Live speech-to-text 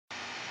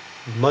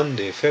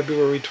Monday,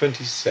 February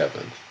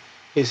 27th.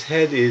 His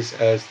head is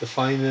as the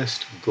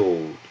finest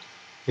gold.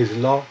 His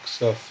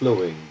locks are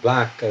flowing,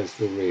 black as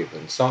the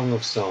raven. Song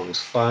of Songs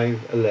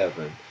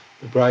 5:11.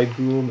 The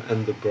bridegroom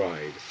and the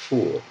bride.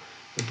 4.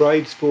 The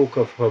bride spoke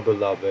of her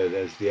beloved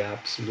as the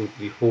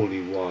absolutely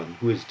holy one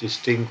who is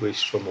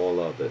distinguished from all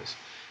others.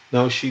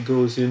 Now she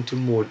goes into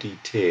more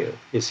detail.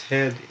 His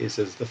head is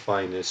as the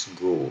finest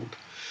gold.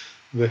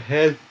 The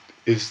head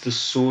is the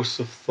source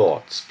of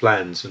thoughts,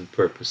 plans, and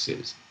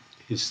purposes.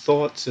 His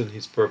thoughts and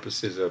his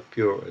purposes are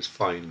pure as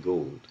fine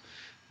gold.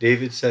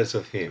 David says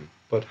of him,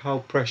 "But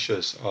how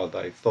precious are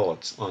thy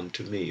thoughts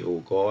unto me, O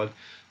God!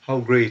 How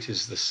great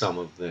is the sum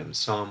of them."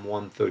 Psalm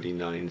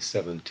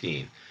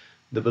 139:17.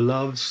 The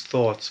beloved's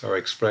thoughts are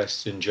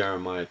expressed in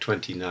Jeremiah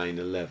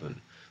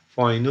 29:11.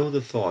 "For I know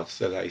the thoughts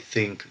that I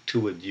think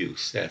toward you,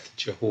 saith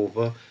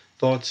Jehovah,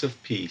 thoughts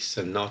of peace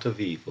and not of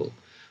evil."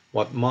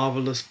 What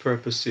marvelous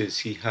purposes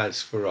he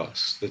has for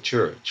us, the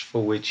church,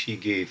 for which he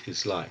gave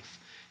his life.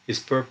 His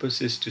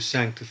purpose is to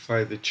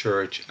sanctify the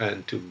church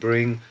and to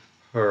bring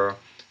her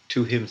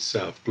to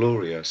himself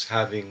glorious,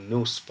 having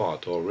no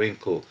spot or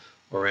wrinkle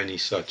or any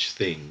such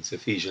things.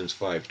 Ephesians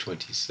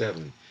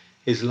 5:27.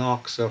 His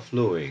locks are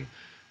flowing,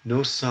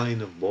 no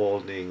sign of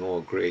balding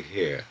or gray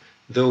hair.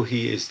 Though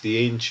he is the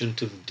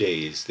Ancient of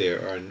Days,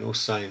 there are no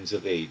signs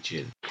of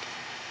aging.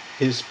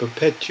 His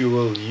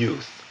perpetual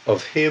youth.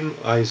 Of him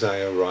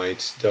Isaiah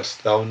writes,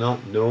 "Dost thou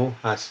not know,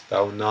 hast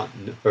thou not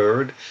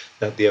heard,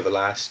 that the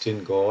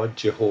everlasting God,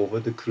 Jehovah,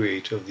 the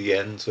creator of the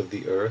ends of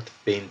the earth,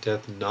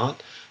 fainteth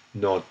not,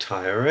 nor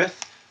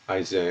tireth?"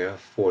 Isaiah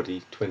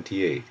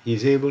 40:28. He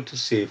is able to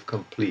save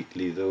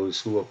completely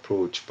those who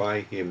approach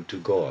by him to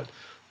God,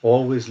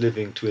 always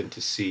living to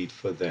intercede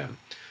for them.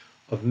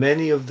 Of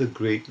many of the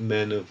great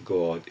men of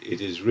God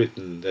it is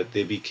written that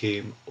they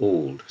became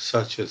old,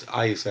 such as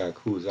Isaac,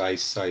 whose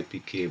eyesight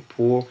became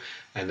poor,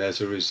 and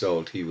as a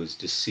result he was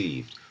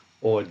deceived,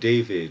 or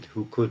David,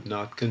 who could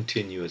not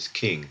continue as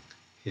king,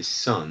 his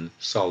son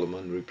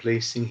Solomon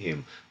replacing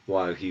him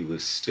while he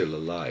was still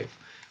alive.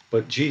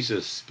 But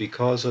Jesus,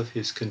 because of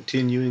his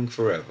continuing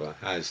forever,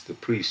 has the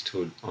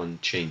priesthood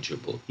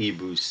unchangeable.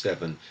 Hebrews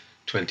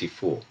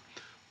 7:24.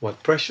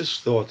 What precious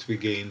thoughts we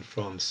gain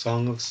from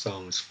Song of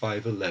Songs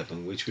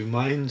 5:11, which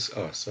reminds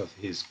us of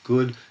his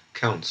good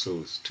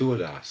counsels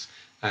toward us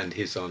and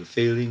his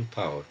unfailing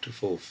power to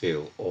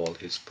fulfill all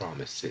his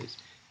promises.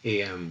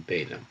 A. M.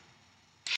 Bainham.